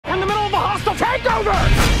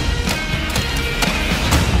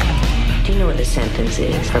know what the sentence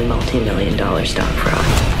is for multi-million-dollar stock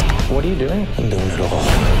fraud. What are you doing? I'm doing it all.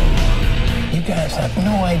 You guys have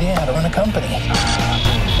no idea how to run a company.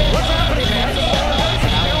 What's happening, man?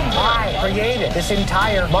 I created this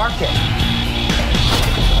entire market.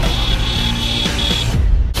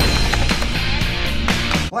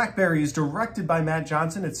 Blackberry is directed by Matt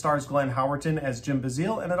Johnson. It stars Glenn Howerton as Jim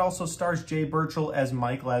Bazile, and it also stars Jay Birchall as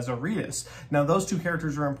Mike Lazaridis. Now, those two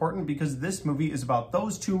characters are important because this movie is about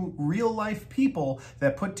those two real-life people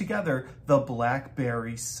that put together the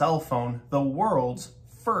Blackberry cell phone, the world's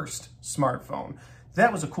first smartphone.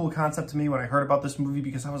 That was a cool concept to me when I heard about this movie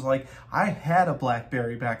because I was like, I had a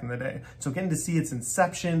Blackberry back in the day. So getting to see its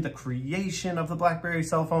inception, the creation of the Blackberry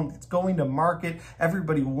cell phone, it's going to market,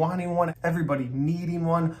 everybody wanting one, everybody needing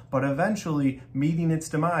one, but eventually meeting its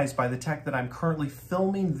demise by the tech that I'm currently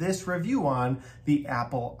filming this review on, the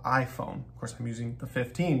Apple iPhone. Of course, I'm using the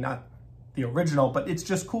 15, not the original, but it's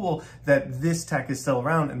just cool that this tech is still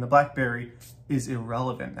around and the Blackberry is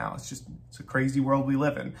irrelevant now. It's a crazy world we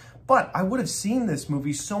live in. But I would have seen this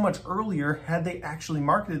movie so much earlier had they actually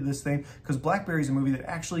marketed this thing, because Blackberry is a movie that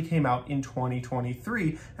actually came out in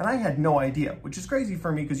 2023, and I had no idea, which is crazy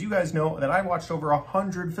for me because you guys know that I watched over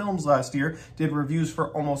 100 films last year, did reviews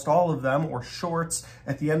for almost all of them, or shorts.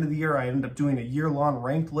 At the end of the year, I ended up doing a year-long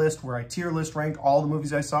ranked list where I tier list ranked all the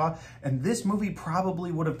movies I saw, and this movie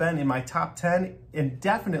probably would have been in my top 10 and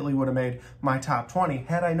definitely would have made my top 20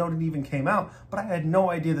 had I known it even came out, but I had no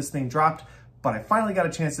idea this thing dropped. But I finally got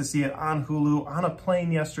a chance to see it on Hulu on a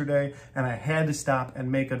plane yesterday, and I had to stop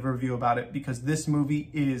and make a review about it because this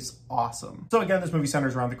movie is awesome. So again, this movie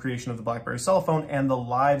centers around the creation of the Blackberry cell phone and the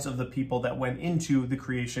lives of the people that went into the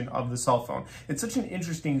creation of the cell phone. It's such an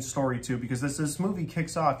interesting story too, because as this movie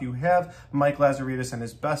kicks off, you have Mike Lazaridis and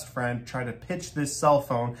his best friend try to pitch this cell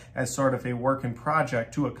phone as sort of a working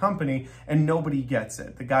project to a company, and nobody gets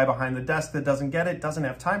it. The guy behind the desk that doesn't get it, doesn't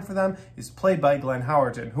have time for them, is played by Glenn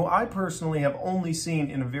Howerton, who I personally have only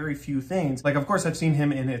seen in a very few things. Like, of course, I've seen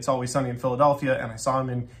him in It's Always Sunny in Philadelphia, and I saw him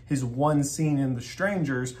in his one scene in The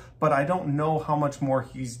Strangers, but I don't know how much more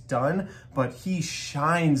he's done, but he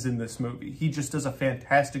shines in this movie. He just does a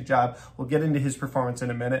fantastic job. We'll get into his performance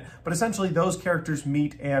in a minute, but essentially those characters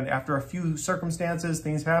meet, and after a few circumstances,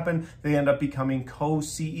 things happen, they end up becoming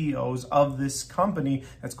co-CEOs of this company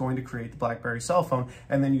that's going to create the Blackberry cell phone,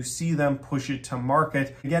 and then you see them push it to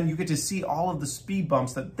market. Again, you get to see all of the speed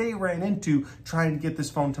bumps that they ran into trying to get this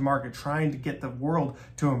phone to market, trying to get the world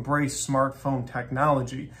to embrace smartphone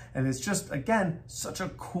technology. And it's just, again, such a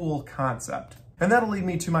cool concept. And that'll lead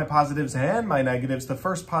me to my positives and my negatives. The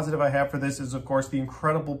first positive I have for this is, of course, the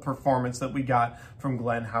incredible performance that we got from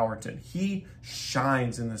Glenn Howerton. He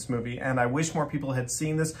shines in this movie, and I wish more people had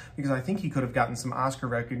seen this because I think he could have gotten some Oscar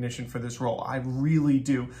recognition for this role. I really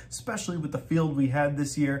do, especially with the field we had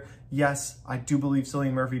this year. Yes, I do believe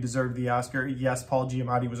Cillian Murphy deserved the Oscar. Yes, Paul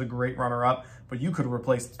Giamatti was a great runner-up, but you could have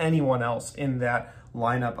replaced anyone else in that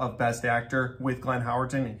lineup of Best Actor with Glenn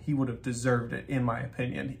Howerton, and he would have deserved it, in my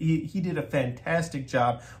opinion. He did a fantastic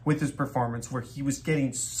job with his performance where he was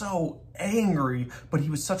getting so angry, but he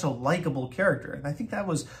was such a likable character. And I think that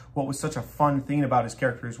was what was such a fun thing about his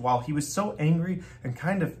character is while he was so angry and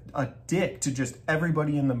kind of a dick to just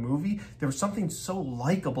everybody in the movie, there was something so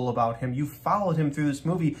likable about him. You followed him through this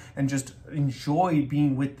movie and just enjoyed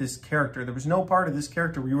being with this character. There was no part of this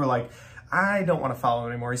character where you were like, I don't want to follow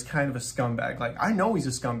him anymore. He's kind of a scumbag. Like, I know he's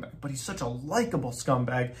a scumbag, but he's such a likable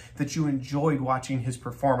scumbag that you enjoyed watching his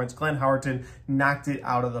performance. Glenn Howerton knocked it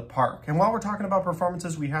out of the park. And while we're talking about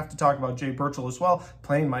performances, we have to talk about Jay Birchall as well,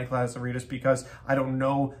 playing Mike Lazaridis, because I don't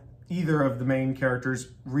know either of the main characters'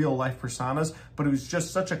 real life personas, but it was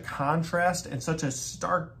just such a contrast and such a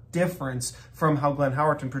stark difference from how Glenn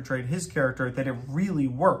Howerton portrayed his character that it really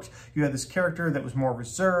worked. You had this character that was more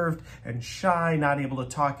reserved and shy, not able to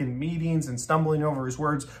talk in meetings and stumbling over his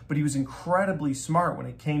words, but he was incredibly smart when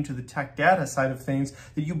it came to the tech data side of things,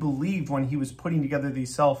 that you believed when he was putting together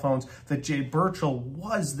these cell phones that Jay Birchall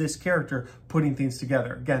was this character putting things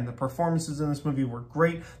together. Again, the performances in this movie were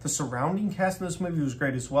great. The surrounding cast in this movie was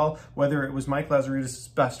great as well, whether it was Mike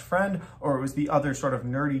Lazaridis' best friend or it was the other sort of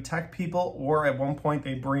nerdy tech people, or at one point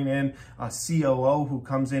they bring in a COO who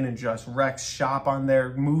comes in and just wrecks shop on their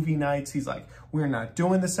movie nights. He's like, we're not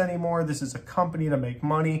doing this anymore. This is a company to make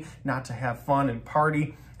money, not to have fun and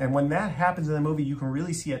party. And when that happens in the movie, you can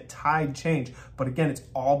really see a tide change. But again, it's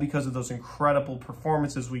all because of those incredible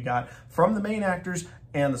performances we got from the main actors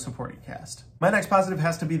and the supporting cast. My next positive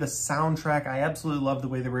has to be the soundtrack. I absolutely love the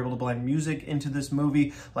way they were able to blend music into this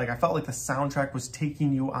movie. Like, I felt like the soundtrack was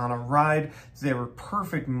taking you on a ride. There were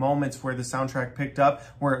perfect moments where the soundtrack picked up,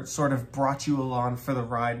 where it sort of brought you along for the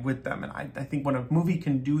ride with them. And I think when a movie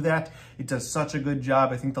can do that, it does such a good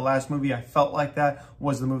job. I think the last movie I felt like that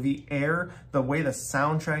was the movie Air. The way the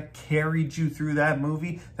soundtrack carried you through that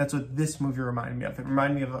movie, that's what this movie reminded me of. It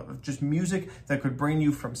reminded me of just music that could bring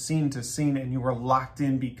you from scene to scene and you were locked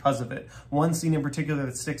in because of it. One scene in particular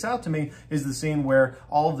that sticks out to me is the scene where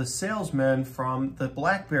all of the salesmen from the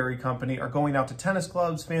Blackberry company are going out to tennis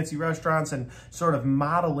clubs, fancy restaurants, and sort of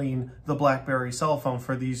modeling the Blackberry cell phone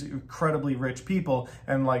for these incredibly rich people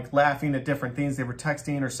and like laughing at different things they were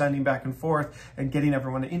texting or sending back and forth and getting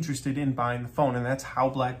everyone interested in buying the phone. And that's how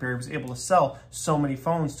Blackberry was able to sell so many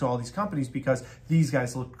phones to all these companies, because these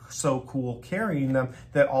guys look so cool carrying them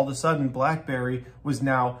that all of a sudden Blackberry was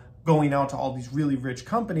now going out to all these really rich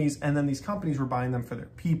companies, and then these companies were buying them for their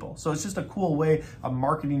people. So it's just a cool way, a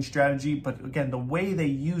marketing strategy, but again, the way they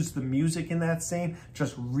use the music in that scene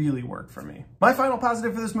just really worked for me. My final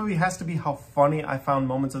positive for this movie has to be how funny I found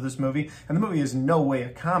moments of this movie, and the movie is in no way a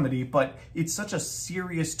comedy, but it's such a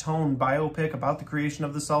serious tone biopic about the creation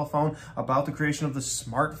of the cell phone, about the creation of the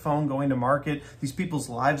smartphone going to market. These people's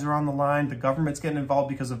lives are on the line, the government's getting involved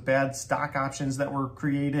because of bad stock options that were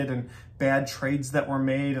created and bad trades that were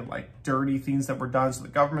made and like dirty things that were done, so the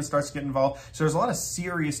government starts to get involved. So there's a lot of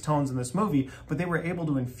serious tones in this movie, but they were able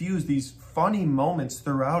to infuse these funny moments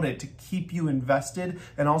throughout it to keep you invested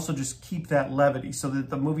and also just keep that levity so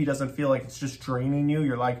that the movie doesn't feel like it's just draining you.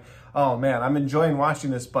 You're like, oh man, I'm enjoying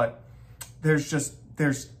watching this, but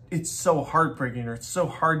it's so heartbreaking, or it's so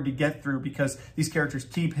hard to get through because these characters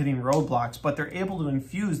keep hitting roadblocks, but they're able to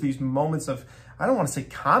infuse these moments of, I don't want to say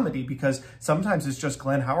comedy, because sometimes it's just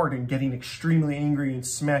Glenn Howard and getting extremely angry and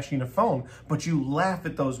smashing a phone, but you laugh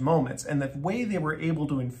at those moments. And the way they were able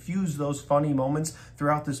to infuse those funny moments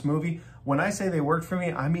throughout this movie, when I say they worked for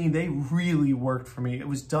me, I mean they really worked for me. It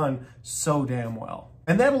was done so damn well.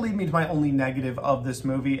 And that'll lead me to my only negative of this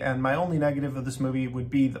movie, and my only negative of this movie would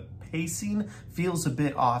be the pacing feels a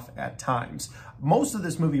bit off at times. Most of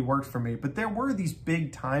this movie worked for me, but there were these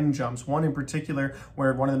big time jumps. One in particular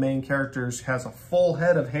where one of the main characters has a full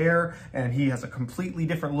head of hair and he has a completely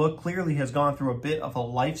different look, clearly has gone through a bit of a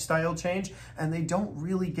lifestyle change, and they don't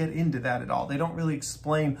really get into that at all. They don't really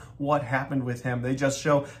explain what happened with him. They just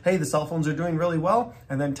show, hey, the cell phones are doing really well,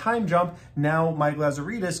 and then time jump, now Mike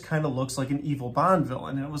Lazaridis kind of looks like an evil Bond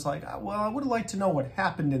villain. And it was like, well, I would have liked to know what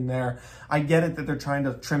happened in there. I get it that they're trying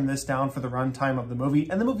to trim this down for the runtime of the movie,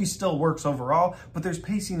 and the movie still works overall, but there's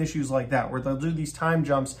pacing issues like that where they'll do these time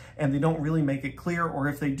jumps and they don't really make it clear, or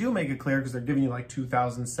if they do make it clear because they're giving you like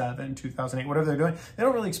 2007, 2008, whatever they're doing, they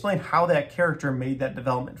don't really explain how that character made that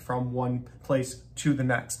development from one place to the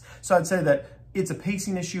next. So I'd say that it's a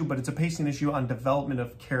pacing issue, but it's a pacing issue on development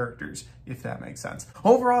of characters, if that makes sense.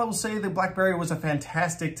 Overall, I will say that Blackberry was a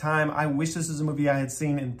fantastic time. I wish this is a movie I had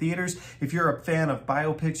seen in theaters. If you're a fan of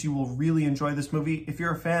biopics, you will really enjoy this movie. If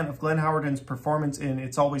you're a fan of Glenn Howerton's performance in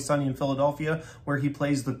It's Always Sunny in Philadelphia, where he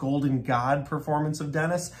plays the Golden God performance of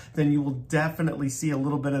Dennis, then you will definitely see a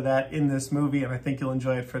little bit of that in this movie, and I think you'll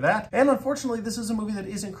enjoy it for that. And unfortunately, this is a movie that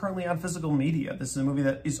isn't currently on physical media. This is a movie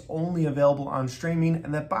that is only available on streaming,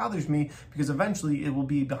 and that bothers me because eventually it will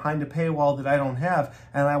be behind a paywall that I don't have,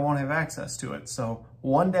 and I won't have access to it. So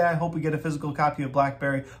one day I hope we get a physical copy of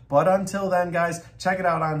Blackberry, but until then, guys, check it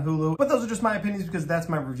out on Hulu. But those are just my opinions because that's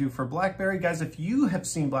my review for Blackberry. Guys, if you have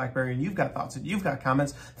seen Blackberry and you've got thoughts and you've got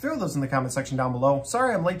comments, throw those in the comment section down below.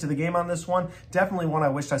 Sorry I'm late to the game on this one. Definitely one I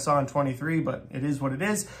wished I saw in 23, but it is what it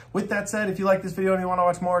is. With that said, if you like this video and you want to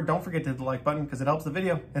watch more, don't forget to hit the like button because it helps the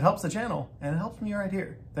video, it helps the channel, and it helps me right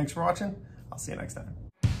here. Thanks for watching. I'll see you next time.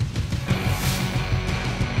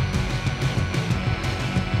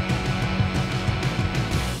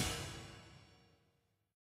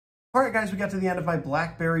 All right, guys, we got to the end of my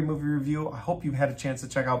Blackberry movie review. I hope you had a chance to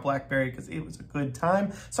check out Blackberry because it was a good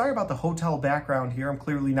time. Sorry about the hotel background here. I'm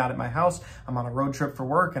clearly not at my house. I'm on a road trip for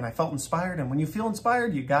work, and I felt inspired. And when you feel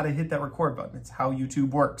inspired, you got to hit that record button. It's how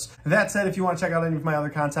YouTube works. That said, if you want to check out any of my other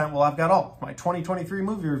content, well, I've got all of my 2023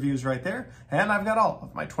 movie reviews right there, and I've got all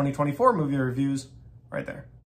of my 2024 movie reviews right there.